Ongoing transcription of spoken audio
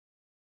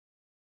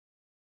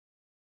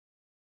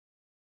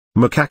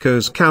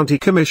Machakos County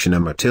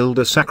Commissioner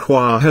Matilda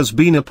Sakwa has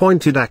been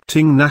appointed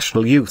Acting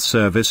National Youth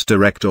Service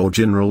Director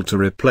General to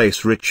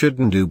replace Richard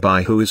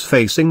Ndubai, who is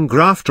facing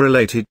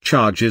graft-related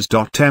charges.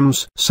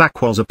 Ms.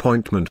 Sakwa's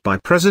appointment by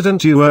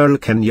President Uhuru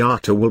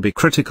Kenyatta will be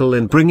critical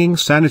in bringing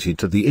sanity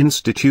to the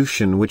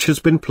institution, which has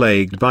been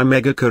plagued by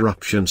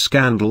mega-corruption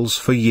scandals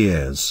for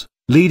years,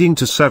 leading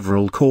to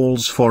several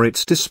calls for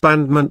its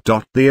disbandment.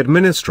 The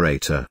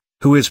administrator,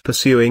 who is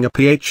pursuing a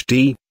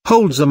PhD,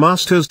 holds a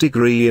master's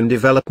degree in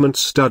development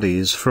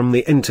studies from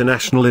the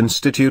International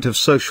Institute of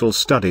Social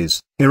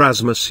Studies,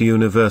 Erasmus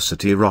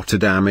University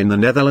Rotterdam in the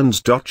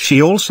Netherlands.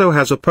 She also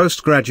has a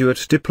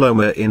postgraduate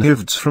diploma in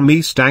HIVDS from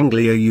East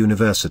Anglia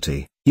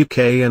University, UK,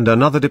 and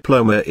another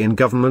diploma in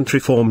government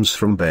reforms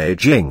from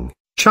Beijing,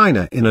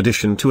 China, in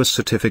addition to a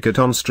certificate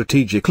on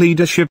strategic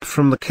leadership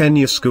from the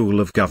Kenya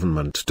School of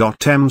Government.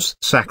 Ms.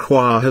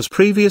 Sakwa has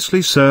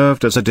previously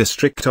served as a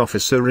district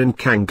officer in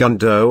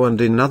Kangundo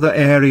and in other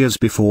areas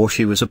before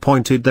she was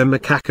appointed the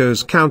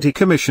Machakos County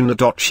Commissioner.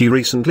 She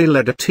recently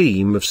led a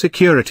team of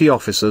security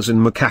officers in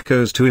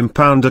Machakos to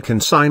impound a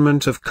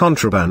consignment of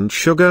contraband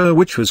sugar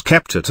which was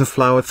kept at a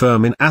flour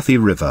firm in Athi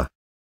River.